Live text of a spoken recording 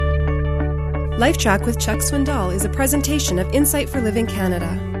LifeTrac with Chuck Swindoll is a presentation of Insight for Living Canada.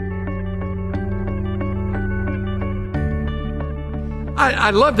 I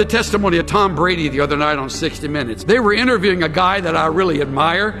love the testimony of Tom Brady the other night on 60 Minutes. They were interviewing a guy that I really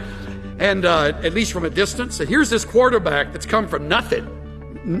admire, and at least from a distance. And here's this quarterback that's come from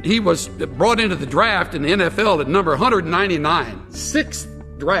nothing. He was brought into the draft in the NFL at number 199, sixth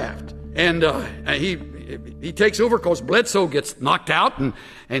draft. And he takes over because Bledsoe gets knocked out,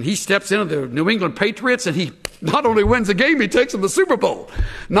 and he steps into the New England Patriots, and he not only wins the game, he takes them to the Super Bowl.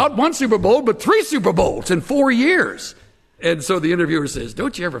 Not one Super Bowl, but 3 Super Bowls in 4 years. And so the interviewer says,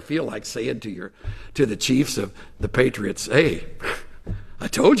 don't you ever feel like saying to the Chiefs of the Patriots, hey, I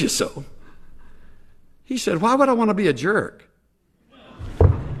told you so? He said, why would I want to be a jerk?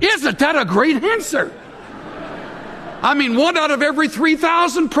 Isn't that a great answer? I mean, 1 out of every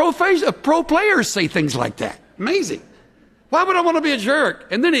 3,000 pro players say things like that. Amazing. Why would I want to be a jerk?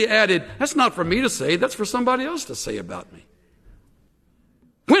 And then he added, that's not for me to say, that's for somebody else to say about me.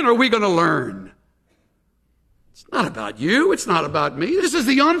 When are we going to learn? It's not about you. It's not about me. This is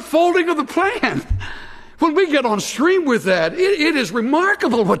the unfolding of the plan. When we get on stream with that, it is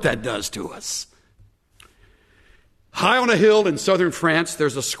remarkable what that does to us. High on a hill in southern France,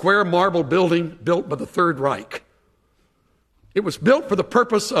 there's a square marble building built by the Third Reich. It was built for the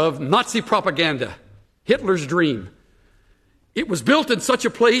purpose of Nazi propaganda, Hitler's dream. It was built in such a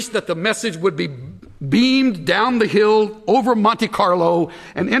place that the message would be beamed down the hill, over Monte Carlo,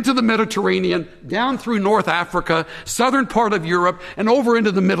 and into the Mediterranean, down through North Africa, southern part of Europe, and over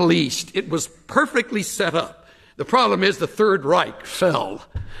into the Middle East. It was perfectly set up. The problem is the Third Reich fell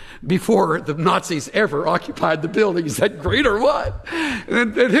before the Nazis ever occupied the building. Is that great or what?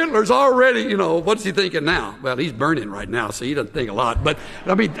 And Hitler's already, what's he thinking now? Well, he's burning right now, so he doesn't think a lot. But,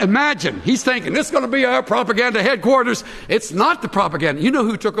 I mean, imagine, he's thinking, this is going to be our propaganda headquarters. It's not the propaganda. You know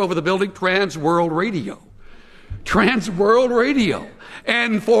who took over the building? Trans World Radio. Trans World Radio.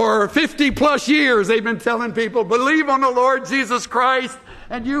 And for 50 plus years, they've been telling people, believe on the Lord Jesus Christ,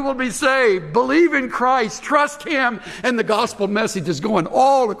 and you will be saved. Believe in Christ. Trust Him. And the gospel message is going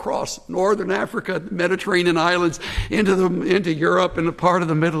all across northern Africa, the Mediterranean islands, into Europe and a part of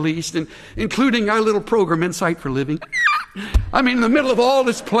the Middle East, and including our little program, Insight for Living. I mean, in the middle of all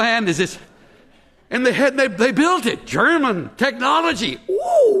this plan is this, and they built it. German technology.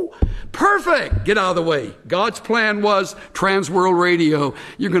 Ooh, perfect. Get out of the way. God's plan was Trans World Radio.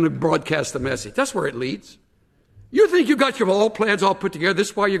 You're going to broadcast the message. That's where it leads. You think you got your plans all put together. This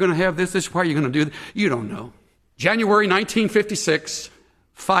is why you're going to have this. This is why you're going to do this. You don't know. January 1956,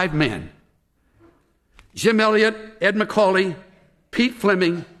 5 men. Jim Elliott, Ed McCauley, Pete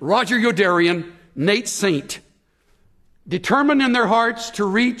Fleming, Roger Youderian, Nate Saint, determined in their hearts to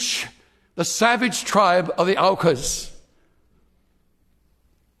reach the savage tribe of the Aucas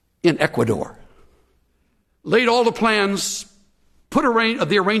in Ecuador. Laid all the plans, put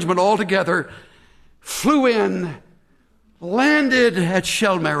the arrangement all together, flew in, landed at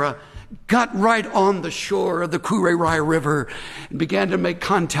Shelmera, got right on the shore of the Kurerai River, and began to make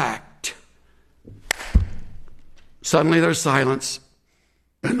contact. Suddenly there's silence,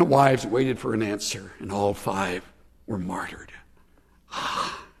 and the wives waited for an answer, and all 5 were martyred.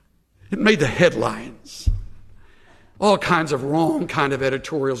 It made the headlines. All kinds of wrong kind of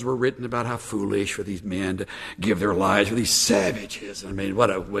editorials were written about how foolish for these men to give their lives for these savages. I mean,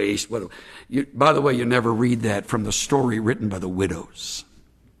 what a waste. By the way, you never read that from the story written by the widows.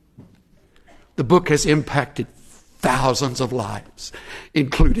 The book has impacted thousands of lives,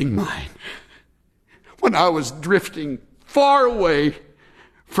 including mine. When I was drifting far away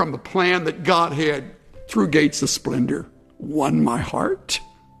from the plan that God had through Gates of Splendor, won my heart.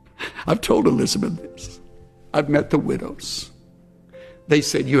 I've told Elizabeth this. I've met the widows. They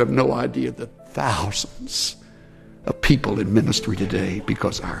said, you have no idea the thousands of people in ministry today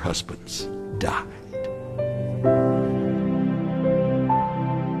because our husbands died.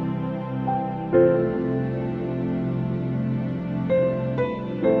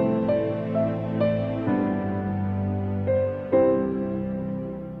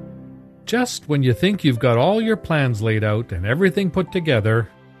 Just when you think you've got all your plans laid out and everything put together,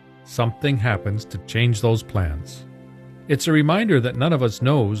 something happens to change those plans. It's a reminder that none of us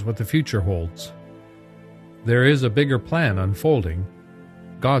knows what the future holds. There is a bigger plan unfolding,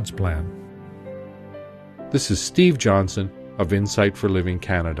 God's plan. This is Steve Johnson of Insight for Living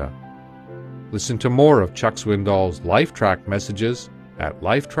Canada. Listen to more of Chuck Swindoll's LifeTrac messages at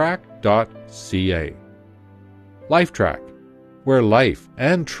lifetrac.ca. LifeTrac, where life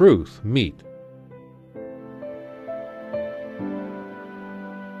and truth meet.